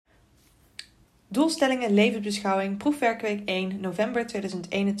Doelstellingen levensbeschouwing, proefwerkweek 1, november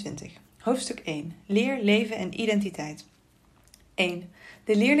 2021. Hoofdstuk 1. Leer, leven en identiteit. 1.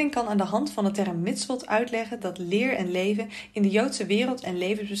 De leerling kan aan de hand van de term mitzvot uitleggen dat leer en leven in de Joodse wereld en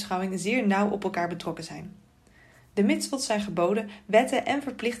levensbeschouwing zeer nauw op elkaar betrokken zijn. De mitzvot zijn geboden, wetten en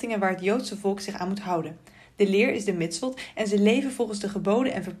verplichtingen waar het Joodse volk zich aan moet houden. De leer is de mitzvot en ze leven volgens de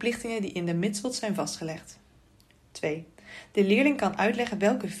geboden en verplichtingen die in de mitzvot zijn vastgelegd. 2. De leerling kan uitleggen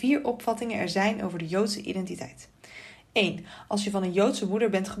welke 4 opvattingen er zijn over de Joodse identiteit. 1. Als je van een Joodse moeder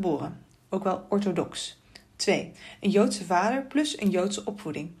bent geboren, ook wel orthodox. 2. Een Joodse vader plus een Joodse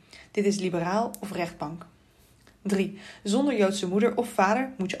opvoeding. Dit is liberaal of rechtbank. 3. Zonder Joodse moeder of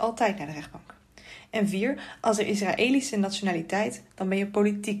vader moet je altijd naar de rechtbank. En 4. Als er Israëlische nationaliteit, dan ben je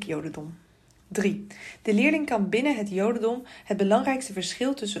politiek Jodendom. 3. De leerling kan binnen het Jodendom het belangrijkste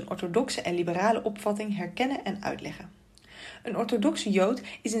verschil tussen een orthodoxe en liberale opvatting herkennen en uitleggen. Een orthodoxe Jood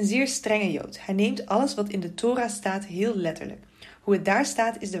is een zeer strenge Jood. Hij neemt alles wat in de Torah staat heel letterlijk. Hoe het daar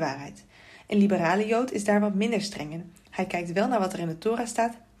staat is de waarheid. Een liberale Jood is daar wat minder streng in. Hij kijkt wel naar wat er in de Torah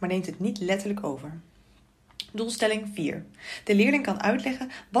staat, maar neemt het niet letterlijk over. Doelstelling 4. De leerling kan uitleggen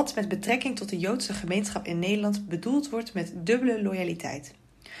wat met betrekking tot de Joodse gemeenschap in Nederland bedoeld wordt met dubbele loyaliteit.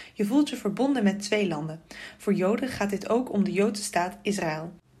 Je voelt je verbonden met 2 landen. Voor Joden gaat dit ook om de Joodse staat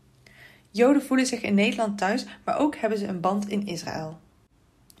Israël. Joden voelen zich in Nederland thuis, maar ook hebben ze een band in Israël.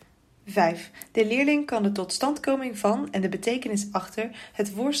 5. De leerling kan de totstandkoming van en de betekenis achter het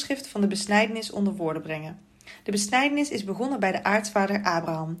voorschrift van de besnijdenis onder woorden brengen. De besnijdenis is begonnen bij de aartsvader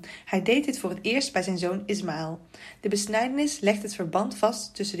Abraham. Hij deed dit voor het eerst bij zijn zoon Ismaël. De besnijdenis legt het verband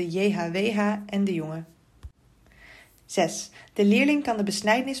vast tussen de JHWH en de jongen. 6. De leerling kan de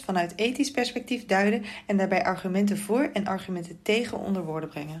besnijdenis vanuit ethisch perspectief duiden en daarbij argumenten voor en argumenten tegen onder woorden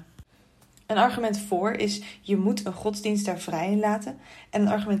brengen. Een argument voor is, je moet een godsdienst daar vrij in laten. En een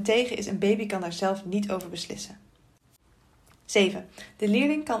argument tegen is, een baby kan daar zelf niet over beslissen. 7. De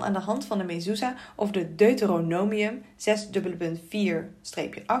leerling kan aan de hand van de mezuzah of de Deuteronomium 6.4-8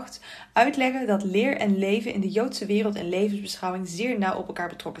 uitleggen dat leer en leven in de Joodse wereld en levensbeschouwing zeer nauw op elkaar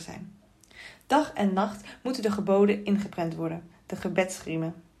betrokken zijn. Dag en nacht moeten de geboden ingeprent worden, de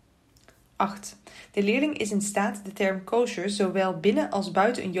gebedsriemen. 8. De leerling is in staat de term kosher zowel binnen als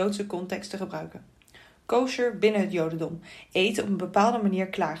buiten een Joodse context te gebruiken. Kosher binnen het Jodendom. Eten op een bepaalde manier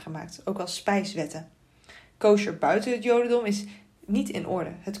klaargemaakt, ook als spijswetten. Kosher buiten het Jodendom is niet in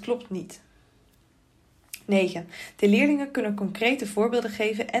orde. Het klopt niet. 9. De leerlingen kunnen concrete voorbeelden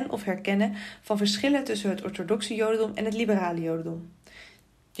geven en of herkennen van verschillen tussen het orthodoxe Jodendom en het liberale Jodendom.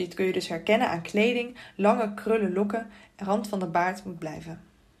 Dit kun je dus herkennen aan kleding, lange krullen lokken en rand van de baard moet blijven.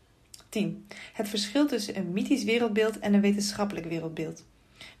 10. Het verschil tussen een mythisch wereldbeeld en een wetenschappelijk wereldbeeld.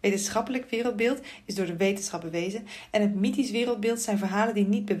 Wetenschappelijk wereldbeeld is door de wetenschap bewezen en het mythisch wereldbeeld zijn verhalen die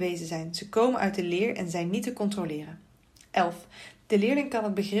niet bewezen zijn. Ze komen uit de leer en zijn niet te controleren. 11. De leerling kan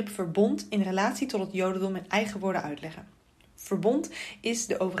het begrip verbond in relatie tot het Jodendom in eigen woorden uitleggen. Verbond is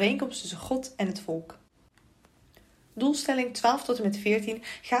de overeenkomst tussen God en het volk. Doelstelling 12 tot en met 14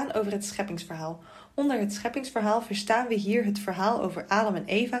 gaan over het scheppingsverhaal. Onder het scheppingsverhaal verstaan we hier het verhaal over Adam en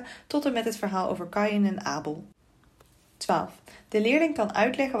Eva tot en met het verhaal over Kaïn en Abel. 12. De leerling kan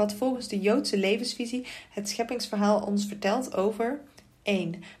uitleggen wat volgens de Joodse levensvisie het scheppingsverhaal ons vertelt over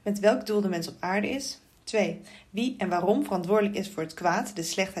 1. Met welk doel de mens op aarde is. 2. Wie en waarom verantwoordelijk is voor het kwaad, de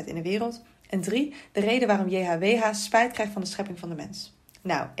slechtheid in de wereld. En 3. De reden waarom JHWH spijt krijgt van de schepping van de mens.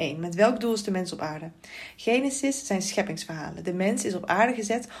 Nou, 1. Met welk doel is de mens op aarde? Genesis zijn scheppingsverhalen. De mens is op aarde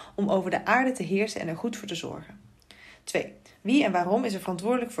gezet om over de aarde te heersen en er goed voor te zorgen. 2. Wie en waarom is er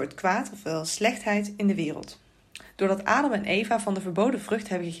verantwoordelijk voor het kwaad, ofwel slechtheid in de wereld? Doordat Adam en Eva van de verboden vrucht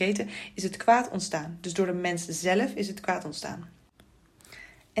hebben gegeten, is het kwaad ontstaan. Dus door de mens zelf is het kwaad ontstaan.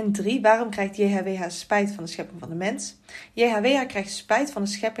 En 3. Waarom krijgt JHWH spijt van de schepping van de mens? JHWH krijgt spijt van de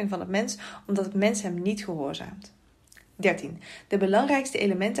schepping van het mens, omdat het mens hem niet gehoorzaamt. 13. De belangrijkste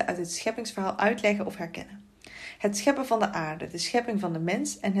elementen uit het scheppingsverhaal uitleggen of herkennen. Het scheppen van de aarde, de schepping van de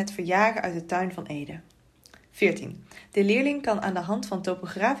mens en het verjagen uit de tuin van Eden. 14. De leerling kan aan de hand van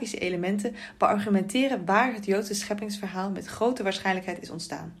topografische elementen beargumenteren waar het Joodse scheppingsverhaal met grote waarschijnlijkheid is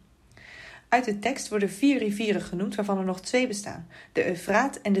ontstaan. Uit de tekst worden 4 rivieren genoemd, waarvan er nog 2 bestaan: de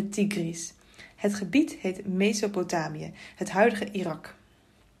Eufraat en de Tigris. Het gebied heet Mesopotamië, het huidige Irak.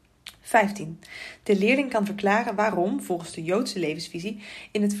 15. De leerling kan verklaren waarom, volgens de Joodse levensvisie,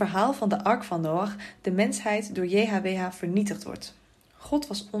 in het verhaal van de Ark van Noach de mensheid door JHWH vernietigd wordt. God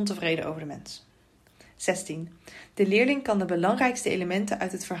was ontevreden over de mens. 16. De leerling kan de belangrijkste elementen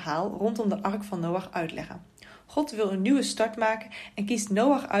uit het verhaal rondom de Ark van Noach uitleggen. God wil een nieuwe start maken en kiest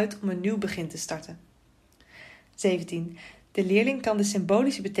Noach uit om een nieuw begin te starten. 17. De leerling kan de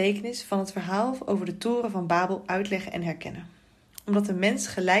symbolische betekenis van het verhaal over de toren van Babel uitleggen en herkennen. Omdat de mens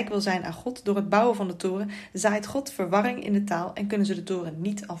gelijk wil zijn aan God door het bouwen van de toren, zaait God verwarring in de taal en kunnen ze de toren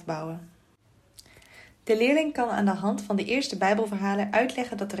niet afbouwen. De leerling kan aan de hand van de eerste Bijbelverhalen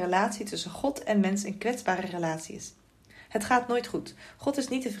uitleggen dat de relatie tussen God en mens een kwetsbare relatie is. Het gaat nooit goed. God is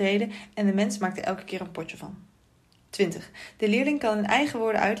niet tevreden en de mens maakt er elke keer een potje van. 20. De leerling kan in eigen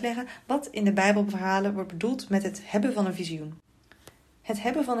woorden uitleggen wat in de Bijbelverhalen wordt bedoeld met het hebben van een visioen. Het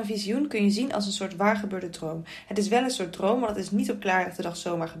hebben van een visioen kun je zien als een soort waargebeurde droom. Het is wel een soort droom, want het is niet op klaarlichte dag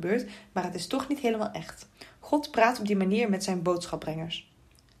zomaar gebeurd, maar het is toch niet helemaal echt. God praat op die manier met zijn boodschapbrengers.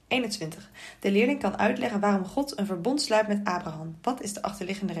 21. De leerling kan uitleggen waarom God een verbond sluit met Abraham. Wat is de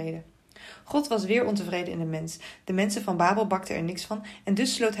achterliggende reden? God was weer ontevreden in de mens. De mensen van Babel bakten er niks van en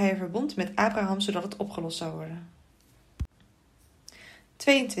dus sloot hij een verbond met Abraham zodat het opgelost zou worden.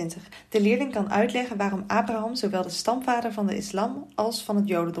 22. De leerling kan uitleggen waarom Abraham zowel de stamvader van de islam als van het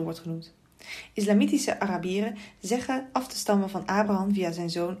jodendom wordt genoemd. Islamitische Arabieren zeggen af te stammen van Abraham via zijn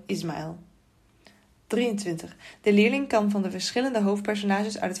zoon Ismaël. 23. De leerling kan van de verschillende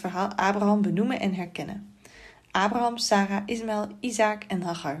hoofdpersonages uit het verhaal Abraham benoemen en herkennen. Abraham, Sarah, Ismaël, Isaac en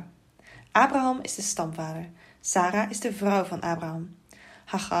Hagar. Abraham is de stamvader. Sarah is de vrouw van Abraham.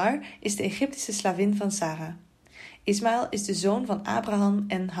 Hagar is de Egyptische slavin van Sarah. Ismaël is de zoon van Abraham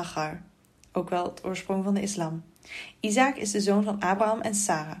en Hagar, ook wel het oorsprong van de islam. Isaac is de zoon van Abraham en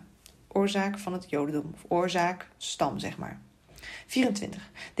Sarah, oorzaak van het jodendom, of oorzaak, stam zeg maar.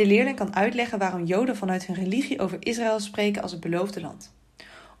 24. De leerling kan uitleggen waarom Joden vanuit hun religie over Israël spreken als het beloofde land.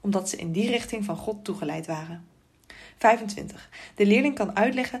 Omdat ze in die richting van God toegeleid waren. 25. De leerling kan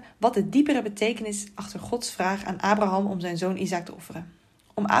uitleggen wat de diepere betekenis achter Gods vraag aan Abraham om zijn zoon Isaac te offeren.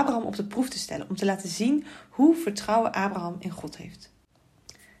 Om Abraham op de proef te stellen, om te laten zien hoe vertrouwen Abraham in God heeft.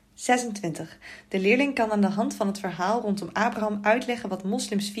 26. De leerling kan aan de hand van het verhaal rondom Abraham uitleggen wat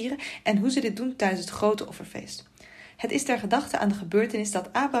moslims vieren en hoe ze dit doen tijdens het grote offerfeest. Het is ter gedachte aan de gebeurtenis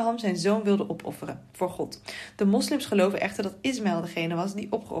dat Abraham zijn zoon wilde opofferen voor God. De moslims geloven echter dat Ismaël degene was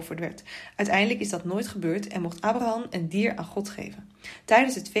die opgeofferd werd. Uiteindelijk is dat nooit gebeurd en mocht Abraham een dier aan God geven.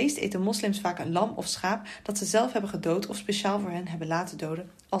 Tijdens het feest eten moslims vaak een lam of schaap dat ze zelf hebben gedood of speciaal voor hen hebben laten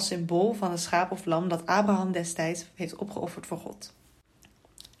doden, als symbool van het schaap of lam dat Abraham destijds heeft opgeofferd voor God.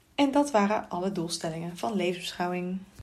 En dat waren alle doelstellingen van levensbeschouwing.